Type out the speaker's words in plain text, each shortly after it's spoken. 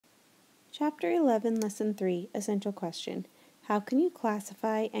Chapter 11, Lesson 3, Essential Question. How can you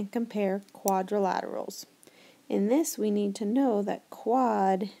classify and compare quadrilaterals? In this, we need to know that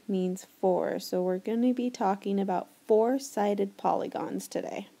quad means four, so we're going to be talking about four-sided polygons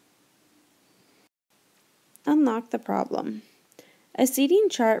today. Unlock the problem. A seating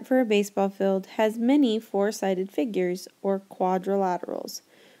chart for a baseball field has many four-sided figures, or quadrilaterals.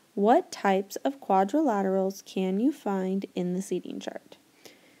 What types of quadrilaterals can you find in the seating chart?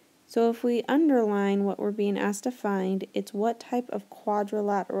 So if we underline what we're being asked to find, it's what type of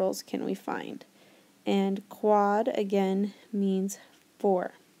quadrilaterals can we find? And quad, again, means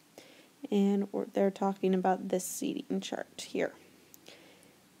four. And they're talking about this seating chart here.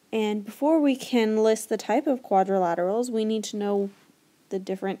 And before we can list the type of quadrilaterals, we need to know the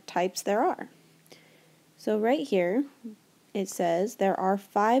different types there are. So right here, it says there are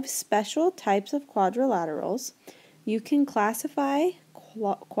 5 special types of quadrilaterals. You can classify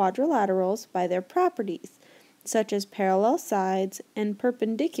quadrilaterals by their properties, such as parallel sides and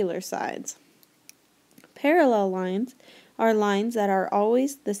perpendicular sides. Parallel lines are lines that are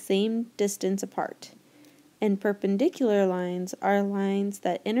always the same distance apart, and perpendicular lines are lines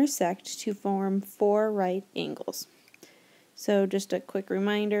that intersect to form 4 right angles. So just a quick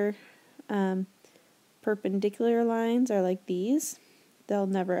reminder, perpendicular lines are like these. They'll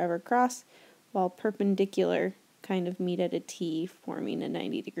never ever cross, while perpendicular kind of meet at a T, forming a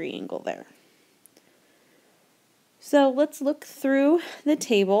 90-degree angle there. So let's look through the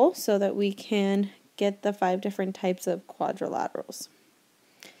table so that we can get the 5 different types of quadrilaterals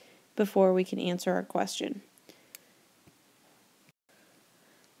before we can answer our question.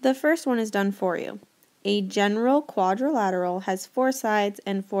 The first one is done for you. A general quadrilateral has 4 sides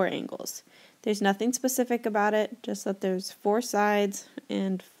and 4 angles. There's nothing specific about it, just that there's 4 sides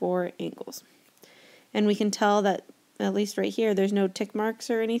and 4 angles. And we can tell that, at least right here, there's no tick marks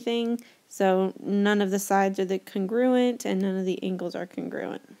or anything, so none of the sides are congruent and none of the angles are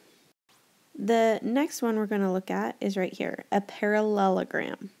congruent. The next one we're going to look at is right here, a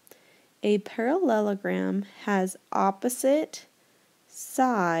parallelogram. A parallelogram has opposite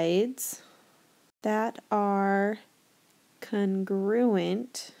sides that are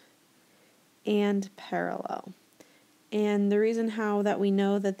congruent and parallel. And the reason how that we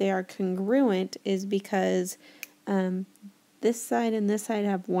know that they are congruent is because this side and this side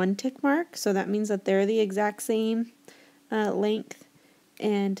have 1 tick mark, so that means that they're the exact same length,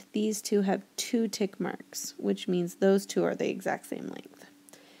 and these two have 2 tick marks, which means those two are the exact same length.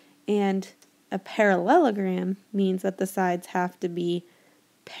 And a parallelogram means that the sides have to be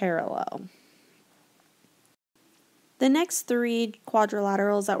parallel. The next 3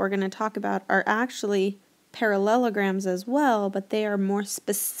 quadrilaterals that we're going to talk about are actually parallelograms as well, but they are more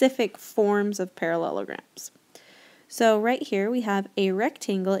specific forms of parallelograms. So right here we have a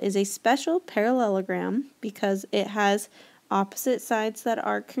rectangle is a special parallelogram because it has opposite sides that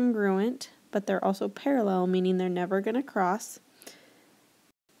are congruent, but they're also parallel, meaning they're never going to cross.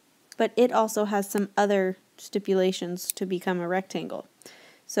 But it also has some other stipulations to become a rectangle.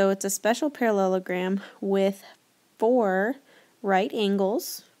 So it's a special parallelogram with 4 right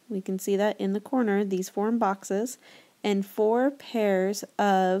angles. We can see that in the corner, these form boxes, and 4 pairs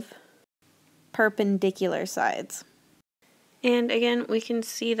of perpendicular sides. And again, we can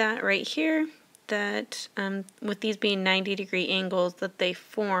see that right here, that with these being 90-degree angles, that they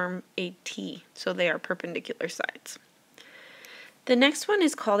form a T, so they are perpendicular sides. The next one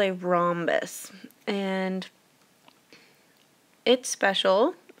is called a rhombus, and it's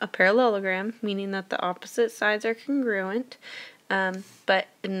special, a parallelogram, meaning that the opposite sides are congruent. But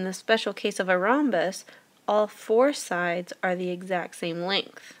in the special case of a rhombus, all 4 sides are the exact same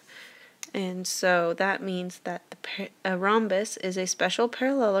length. And so that means that a rhombus is a special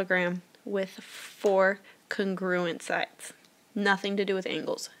parallelogram with 4 congruent sides. Nothing to do with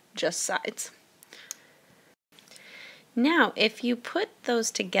angles, just sides. Now, if you put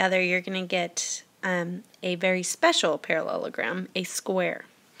those together, you're going to get a very special parallelogram, a square.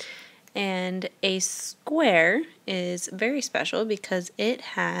 And a square is very special because it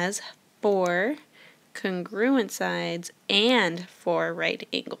has 4 congruent sides and 4 right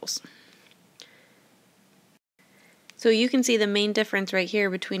angles. So you can see the main difference right here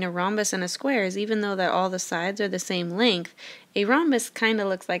between a rhombus and a square is even though that all the sides are the same length, a rhombus kind of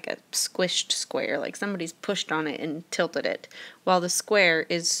looks like a squished square, like somebody's pushed on it and tilted it, while the square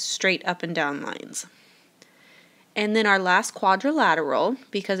is straight up and down lines. And then our last quadrilateral,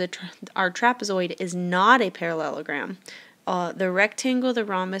 because our trapezoid is not a parallelogram, the rectangle, the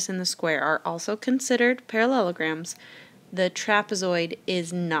rhombus, and the square are also considered parallelograms. The trapezoid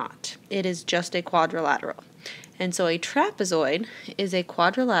is not. It is just a quadrilateral. And so a trapezoid is a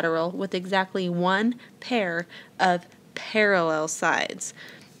quadrilateral with exactly one pair of parallel sides.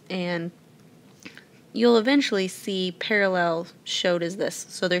 And you'll eventually see parallel showed as this.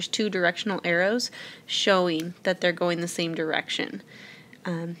 So there's two directional arrows showing that they're going the same direction.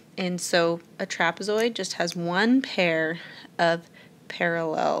 And so a trapezoid just has one pair of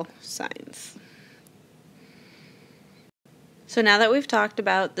parallel sides. So now that we've talked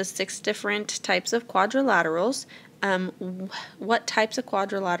about the 6 different types of quadrilaterals, what types of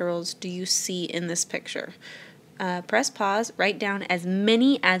quadrilaterals do you see in this picture? Press pause, write down as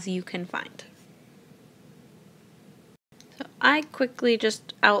many as you can find. So I quickly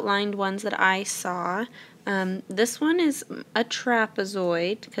just outlined ones that I saw. This one is a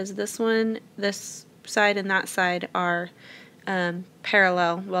trapezoid because this side and that side are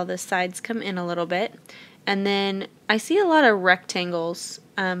parallel while the sides come in a little bit. And then I see a lot of rectangles,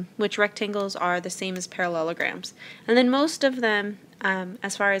 which rectangles are the same as parallelograms. And then most of them,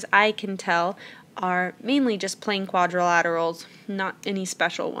 as far as I can tell, are mainly just plain quadrilaterals, not any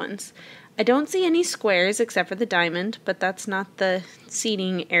special ones. I don't see any squares except for the diamond, but that's not the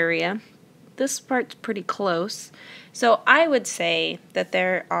seating area. This part's pretty close. So I would say that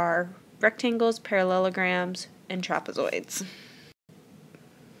there are rectangles, parallelograms, and trapezoids.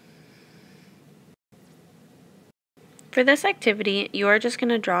 For this activity, you are just going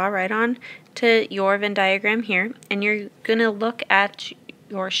to draw right on to your Venn diagram here, and you're going to look at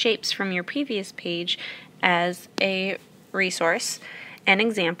your shapes from your previous page as a resource and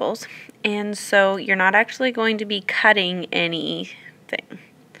examples, and so you're not actually going to be cutting anything.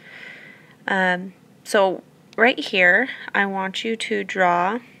 So right here, I want you to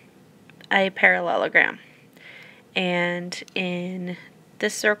draw a parallelogram, and in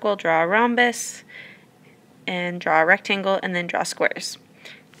this circle, draw a rhombus, and draw a rectangle, and then draw squares.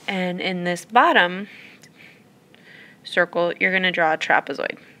 And in this bottom circle, you're going to draw a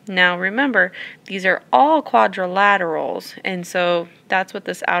trapezoid. Now remember, these are all quadrilaterals, and so that's what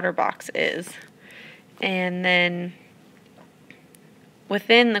this outer box is. And then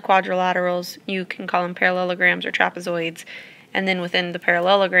within the quadrilaterals, you can call them parallelograms or trapezoids, and then within the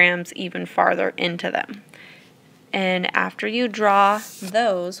parallelograms, even farther into them. And after you draw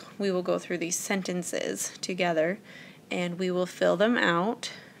those, we will go through these sentences together, and we will fill them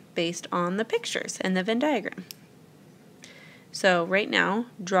out based on the pictures and the Venn diagram. So right now,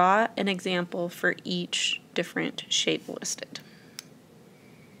 draw an example for each different shape listed.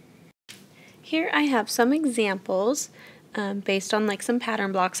 Here I have some examples based on like some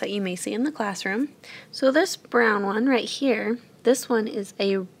pattern blocks that you may see in the classroom. So this brown one right here, this one is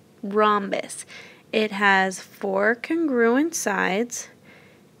a rhombus. It has 4 congruent sides,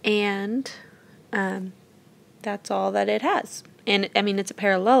 and that's all that it has. And I mean, it's a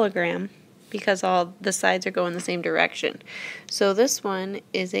parallelogram because all the sides are going the same direction. So this one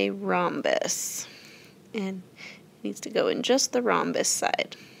is a rhombus, and it needs to go in just the rhombus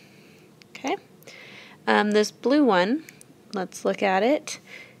side. Okay. This blue one, let's look at it.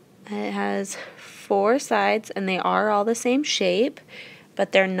 It has 4 sides, and they are all the same shape,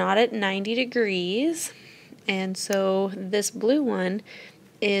 but they're not at 90 degrees, and so this blue one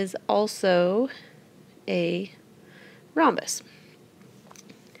is also a rhombus.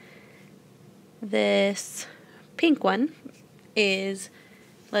 This pink one is,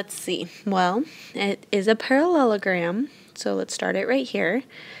 let's see, well, it is a parallelogram, so let's start it right here.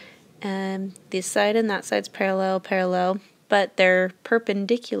 This side and that side's parallel, but they're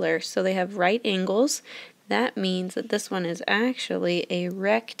perpendicular, so they have right angles. That means that this one is actually a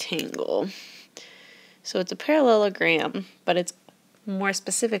rectangle. So it's a parallelogram, but it's more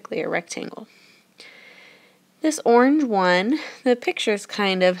specifically a rectangle. This orange one, the picture's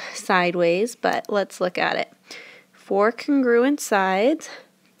kind of sideways, but let's look at it. 4 congruent sides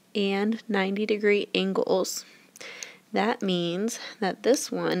and 90-degree angles. That means that this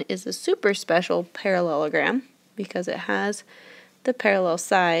one is a super special parallelogram because it has the parallel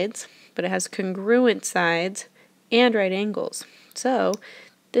sides, but it has congruent sides and right angles. So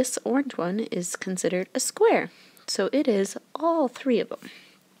this orange one is considered a square. So it is all 3 of them.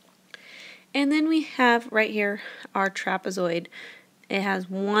 And then we have right here our trapezoid. It has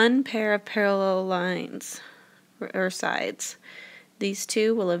 1 pair of parallel lines or sides. These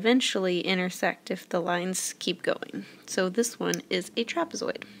 2 will eventually intersect if the lines keep going. So this one is a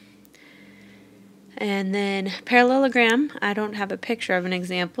trapezoid. And then parallelogram, I don't have a picture of an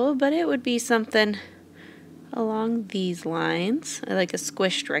example, but it would be something along these lines, like a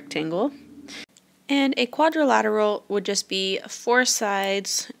squished rectangle. And a quadrilateral would just be 4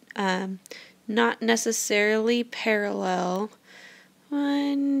 sides, not necessarily parallel.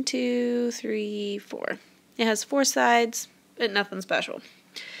 1, 2, 3, 4. It has 4 sides, but nothing special.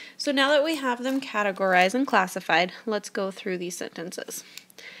 So now that we have them categorized and classified, let's go through these sentences.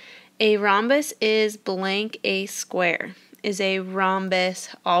 A rhombus is blank a square. Is a rhombus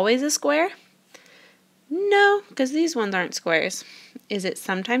always a square? No, because these ones aren't squares. Is it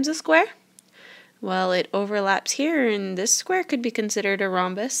sometimes a square? Well, it overlaps here, and this square could be considered a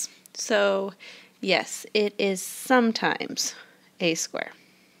rhombus. So, yes, it is sometimes a square.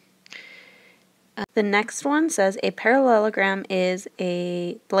 The next one says a parallelogram is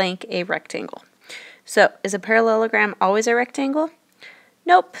a blank a rectangle. So, is a parallelogram always a rectangle?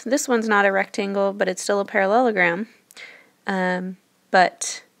 Nope, this one's not a rectangle, but it's still a parallelogram.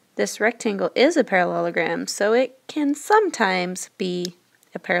 But this rectangle is a parallelogram, so it can sometimes be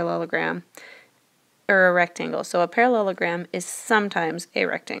a parallelogram or a rectangle. So a parallelogram is sometimes a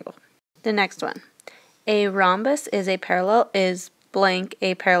rectangle. The next one. A rhombus is blank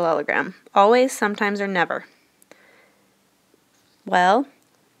a parallelogram. Always, sometimes, or never. Well,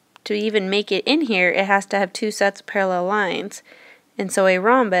 to even make it in here, it has to have 2 sets of parallel lines. And so a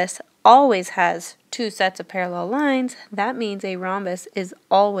rhombus always has 2 sets of parallel lines. That means a rhombus is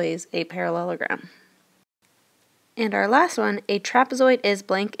always a parallelogram. And our last one, a trapezoid is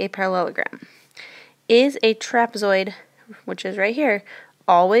blank a parallelogram. Is a trapezoid, which is right here,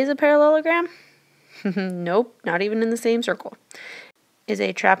 always a parallelogram? Nope, not even in the same circle. Is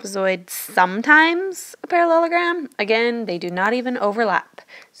a trapezoid sometimes a parallelogram? Again, they do not even overlap,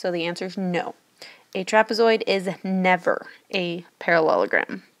 so the answer is no. A trapezoid is never a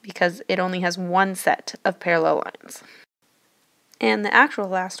parallelogram because it only has 1 set of parallel lines. And the actual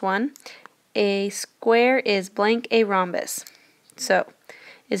last one, a square is blank a rhombus. So,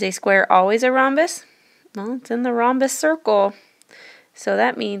 is a square always a rhombus? Well, it's in the rhombus circle. So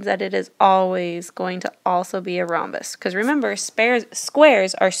that means that it is always going to also be a rhombus. Because remember,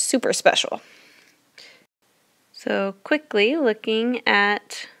 squares are super special. So quickly looking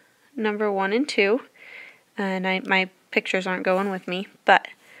at number 1 and 2, and my pictures aren't going with me, but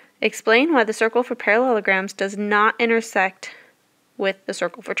explain why the circle for parallelograms does not intersect with the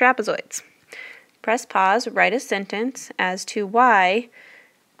circle for trapezoids. Press pause, write a sentence as to why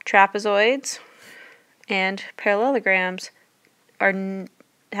trapezoids and parallelograms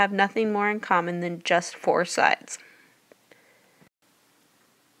have nothing more in common than just 4 sides.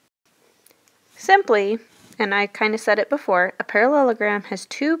 Simply, and I kind of said it before, a parallelogram has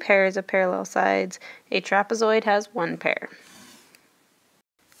 2 pairs of parallel sides. A trapezoid has 1 pair.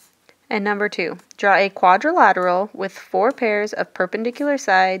 And number 2, draw a quadrilateral with 4 pairs of perpendicular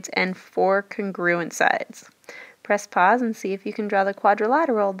sides and 4 congruent sides. Press pause and see if you can draw the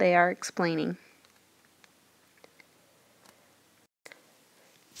quadrilateral they are explaining.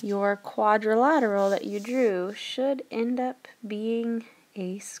 Your quadrilateral that you drew should end up being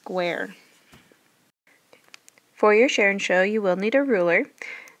a square. For your share and show, you will need a ruler,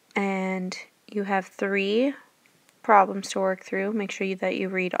 and you have 3 problems to work through. Make sure that you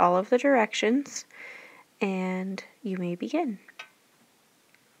read all of the directions, and you may begin.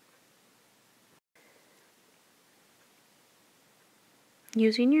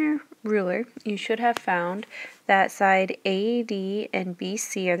 Using your ruler, you should have found that side AD and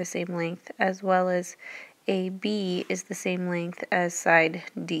BC are the same length, as well as AB is the same length as side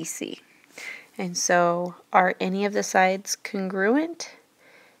DC. And so, are any of the sides congruent?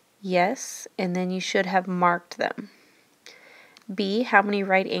 Yes, and then you should have marked them. B, how many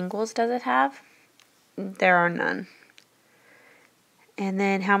right angles does it have? There are none. And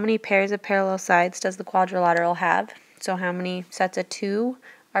then how many pairs of parallel sides does the quadrilateral have? So how many sets of 2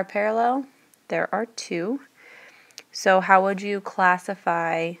 are parallel? There are 2. So how would you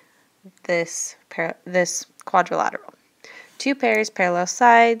classify this quadrilateral? 2 pairs, parallel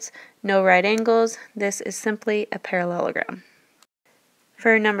sides, no right angles. This is simply a parallelogram.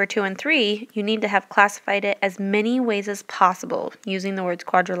 For number 2 and 3, you need to have classified it as many ways as possible using the words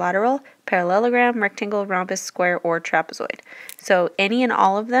quadrilateral, parallelogram, rectangle, rhombus, square, or trapezoid. So any and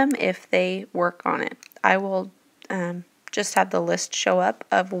all of them if they work on it. I will just have the list show up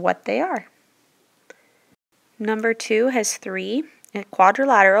of what they are. Number 2 has 3, a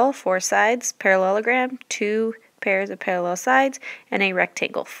quadrilateral, 4 sides, parallelogram, 2 pairs of parallel sides, and a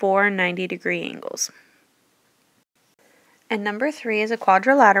rectangle, 4 90-degree angles. And number 3 is a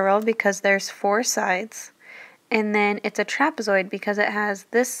quadrilateral because there's 4 sides, and then it's a trapezoid because it has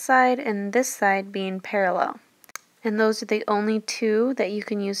this side and this side being parallel. And those are the only 2 that you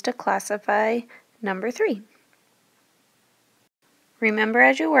can use to classify number 3. Remember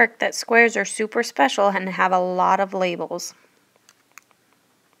as you work that squares are super special and have a lot of labels.